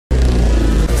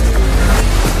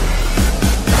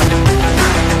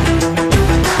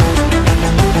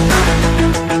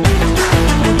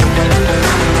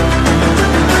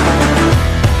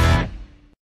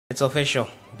It's official.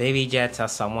 Baby Jet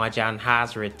Asamoah Gyan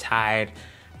has retired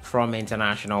from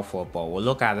international football. We'll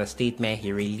look at the statement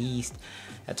he released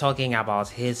talking about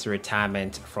his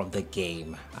retirement from the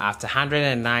game. After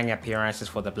 109 appearances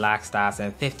for the Black Stars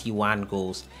and 51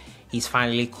 goals, he's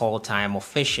finally called time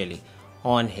officially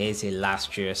on his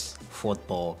illustrious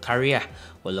football career.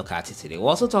 We'll look at it today. We'll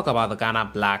also talk about the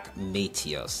Ghana Black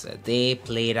Meteors. They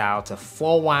played out a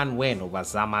 4-1 win over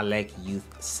Zamalek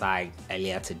youth side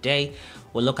earlier today.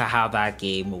 We'll look at how that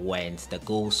game went, the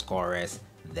goal scorers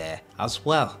there as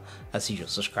well. As usual,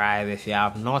 subscribe if you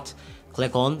have not.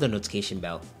 Click on the notification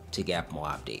bell to get more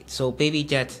updates. So Baby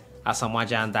Jet Asamoah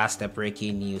Gyan, that's the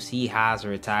breaking news. He has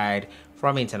retired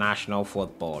from international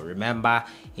football. Remember,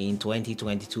 in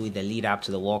 2022, in the lead up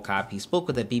to the World Cup, he spoke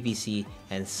with the BBC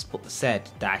and said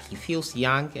that he feels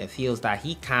young and feels that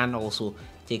he can also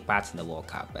take part in the World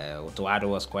Cup. Toado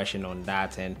was questioned on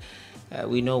that, and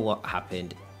we know what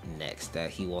happened next.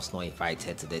 He was not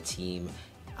invited to the team.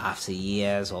 After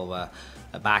years of a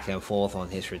back and forth on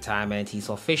his retirement, he's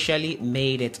officially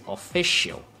made it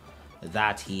official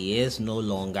that he is no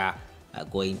longer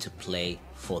going to play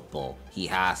football. He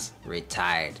has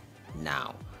retired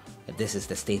now. This is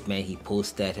the statement he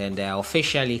posted, and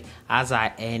officially, as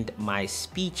I end my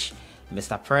speech,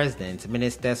 Mr. President,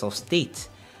 Ministers of State,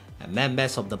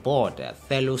 members of the board,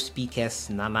 fellow speakers,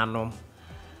 Nananom,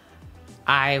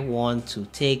 I want to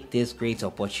take this great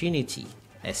opportunity,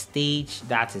 a stage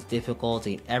that is difficult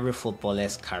in every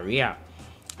footballer's career,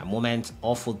 a moment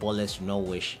all footballers do not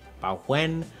wish, but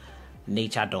when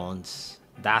nature dawns,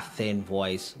 that thin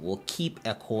voice will keep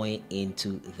echoing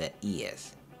into the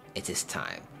ears. It is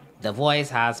time. The voice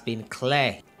has been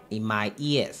clear in my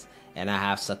ears, and I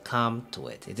have succumbed to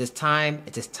it. It is time,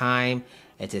 it is time,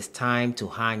 it is time to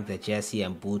hang the jersey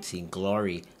and boots in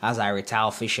glory as I retire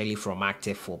officially from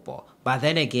active football. But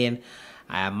then again,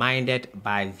 I am minded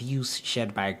by views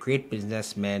shared by great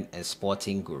businessmen and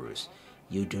sporting gurus.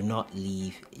 You do not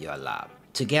leave your lab.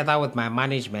 Together with my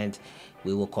management,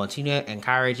 we will continue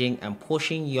encouraging and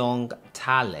pushing young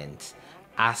talent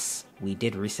as we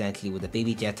did recently with the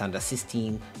Baby Jet Under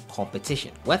 16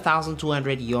 competition, where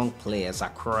 1,200 young players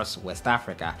across West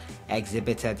Africa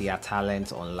exhibited their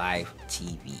talent on live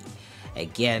TV.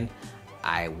 Again,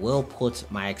 I will put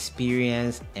my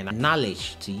experience and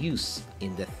knowledge to use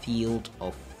in the field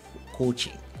of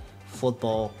coaching,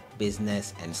 football,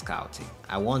 business, and scouting.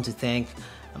 I want to thank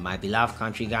my beloved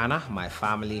country Ghana, my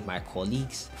family, my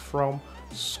colleagues from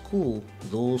school,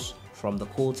 those from the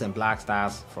Colts and Black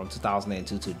Stars from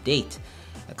 2002 to date,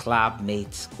 club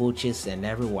mates, coaches, and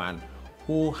everyone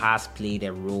who has played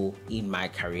a role in my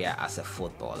career as a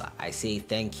footballer. I say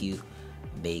thank you.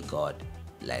 May God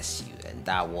bless you. And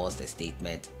that was the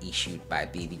statement issued by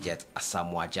Baby Jet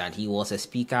Asamoah Gyan. He was a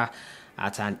speaker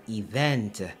at an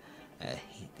event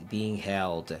being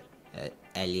held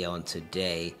earlier on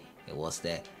today. It was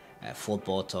the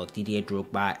football talk. Didier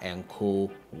Drogba and co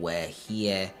were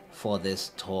here for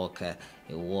this talk. It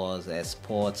was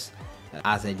sports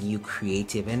as a new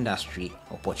creative industry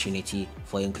opportunity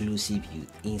for inclusive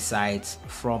youth. Insights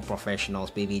from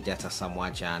professionals, Baby Jet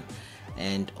Asamoah Gyan,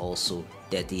 and also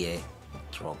Didier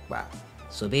Drogba.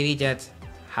 So Baby Jet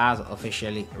has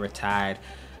officially retired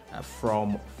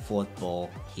from football.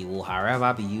 He will,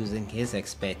 however, be using his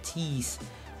expertise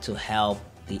to help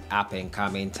the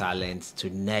up-and-coming talents, to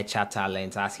nurture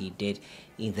talents as he did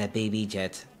in the Baby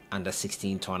Jet Under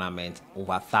 16 tournament.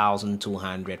 Over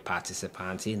 1,200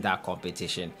 participants in that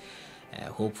competition.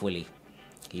 Hopefully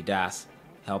he does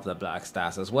help the Black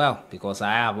Stars as well, because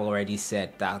I have already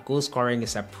said that goal scoring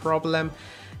is a problem,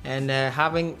 and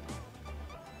having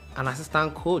an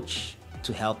assistant coach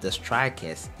to help the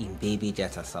strikers in Baby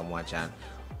Jet Asamoah Gyan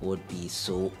would be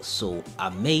so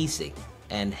amazing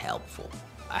and helpful.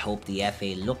 I hope the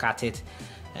FA look at it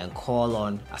and call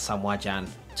on Asamoah Gyan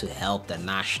to help the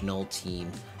national team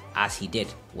as he did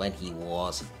when he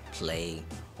was playing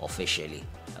officially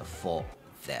for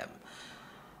them.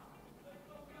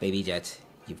 Baby Jet,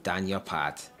 you've done your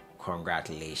part.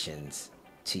 Congratulations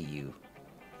to you.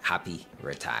 Happy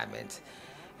retirement.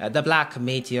 The Black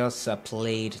Meteors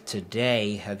played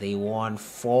today. They won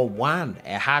 4-1,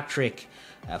 a hat-trick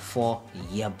for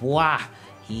Yeboah.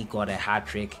 He got a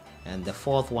hat-trick, and the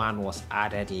fourth one was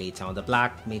added later on. The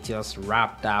Black Meteors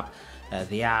wrapped up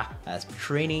their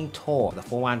training tour, the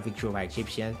 4-1 victory over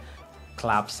Egyptian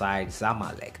club side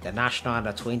Zamalek. The national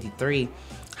under-23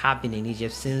 have been in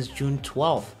Egypt since June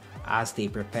 12th as they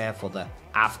prepare for the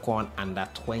AFCON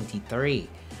under-23.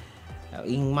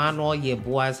 Emmanuel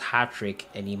Yeboah's hat-trick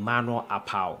and Emmanuel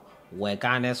Apau were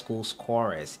Ghana's goal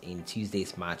scorers in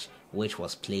Tuesday's match, which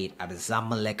was played at the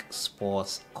Zamalek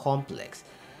Sports Complex.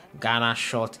 Ghana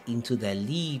shot into the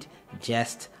lead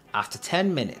just after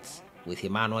 10 minutes, with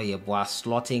Emmanuel Yeboah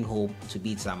slotting home to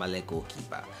beat Zamalek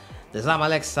goalkeeper. The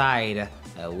Zamalek side,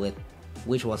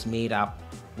 which was made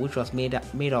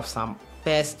of some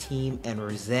first team and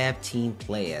reserve team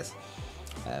players,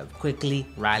 quickly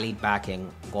rallied back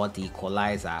and got the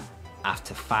equalizer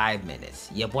after 5 minutes.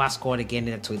 Yeboah scored again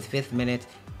in the 25th minute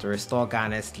to restore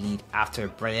Ghana's lead after a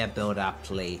brilliant build-up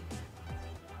play.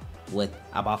 With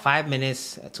about 5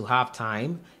 minutes to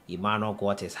half-time, Emmanuel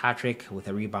got his hat-trick with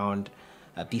a rebound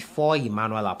before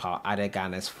Emmanuel Apau added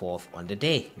Ghana's fourth on the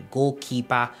day.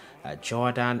 Goalkeeper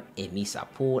Jordan Emisa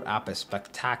pulled up a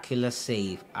spectacular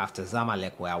save after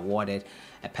Zamalek were awarded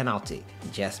a penalty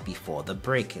just before the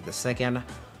break. The second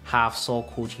half saw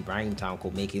coach Ibrahim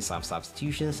Tanko making some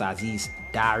substitutions. Aziz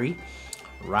Dari,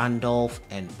 Randolph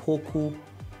and Poku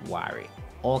Wari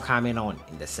all coming on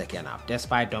in the second half.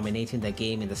 Despite dominating the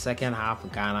game in the second half,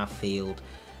 Ghana failed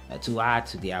to add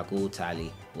to their goal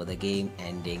tally, with the game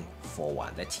ending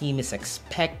 4-1. The team is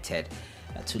expected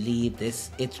to leave its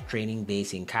training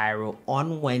base in Cairo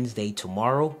on Wednesday,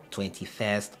 tomorrow,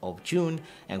 21st of June,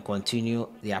 and continue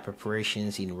their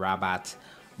preparations in Rabat,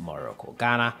 Morocco.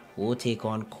 Ghana will take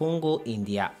on Congo in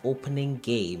their opening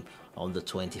game on the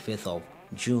 25th of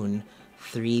June.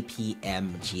 3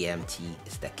 p.m. GMT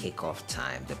is the kickoff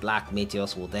time. The Black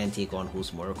Meteors will then take on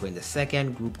host Morocco in the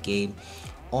second group game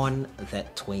on the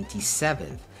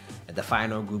 27th. The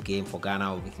final group game for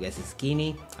Ghana will be versus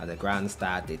Guinea at the Grand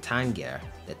Stade de Tangier.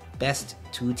 The best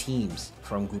two teams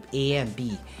from Group A and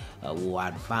B will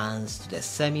advance to the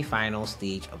semi-final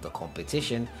stage of the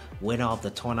competition. Winner of the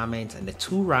tournament and the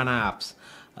two runner-ups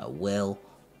will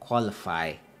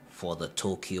qualify for the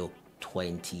Tokyo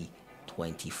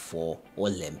 2024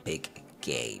 Olympic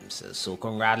Games. So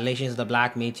congratulations to the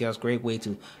Black Meteors. Great way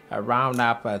to round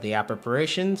up their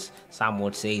preparations. Some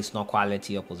would say it's not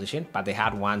quality opposition, but they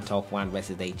had one tough one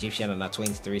versus the Egyptian under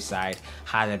 23 side,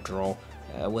 had a draw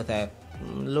with a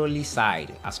lowly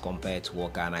side as compared to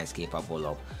what Ghana is capable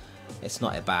of. It's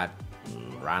not a bad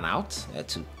run out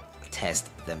to test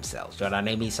themselves. Jordan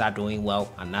Emisa doing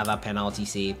well, another penalty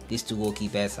save. These two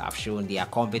goalkeepers have shown they are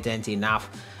competent enough.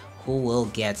 Who will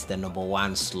get the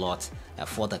 #1 slot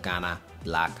for the Ghana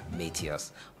Black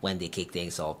Meteors when they kick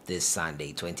things off this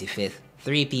Sunday, 25th,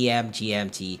 3 p.m.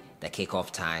 GMT, the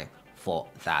kickoff time for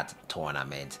that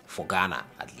tournament, for Ghana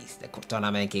at least. The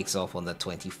tournament kicks off on the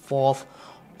 24th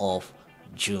of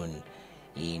June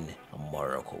in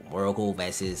Morocco. Morocco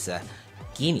versus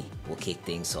Guinea will kick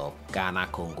things off. Ghana,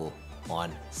 Congo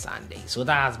on Sunday. So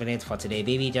that has been it for today.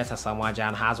 Baby Jet Asamoah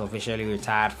Gyan has officially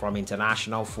retired from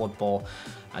international football,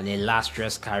 an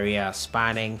illustrious career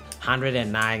spanning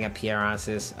 109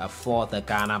 appearances for the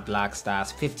Ghana Black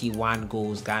Stars, 51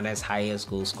 goals, Ghana's highest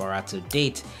goal scorer to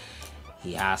date.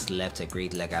 He has left a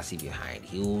great legacy behind.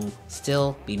 He will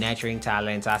still be nurturing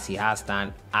talent as he has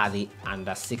done at the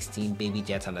under-16 Baby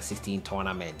Jet under-16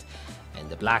 tournament, and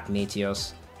the Black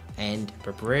Meteors and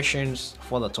preparations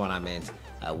for the tournament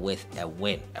with a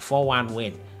win, a 4-1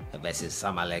 win versus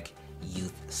Zamalek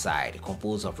youth side,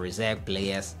 composed of reserve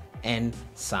players and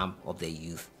some of the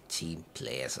youth team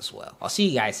players as well. I'll see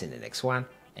you guys in the next one.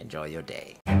 Enjoy your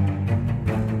day.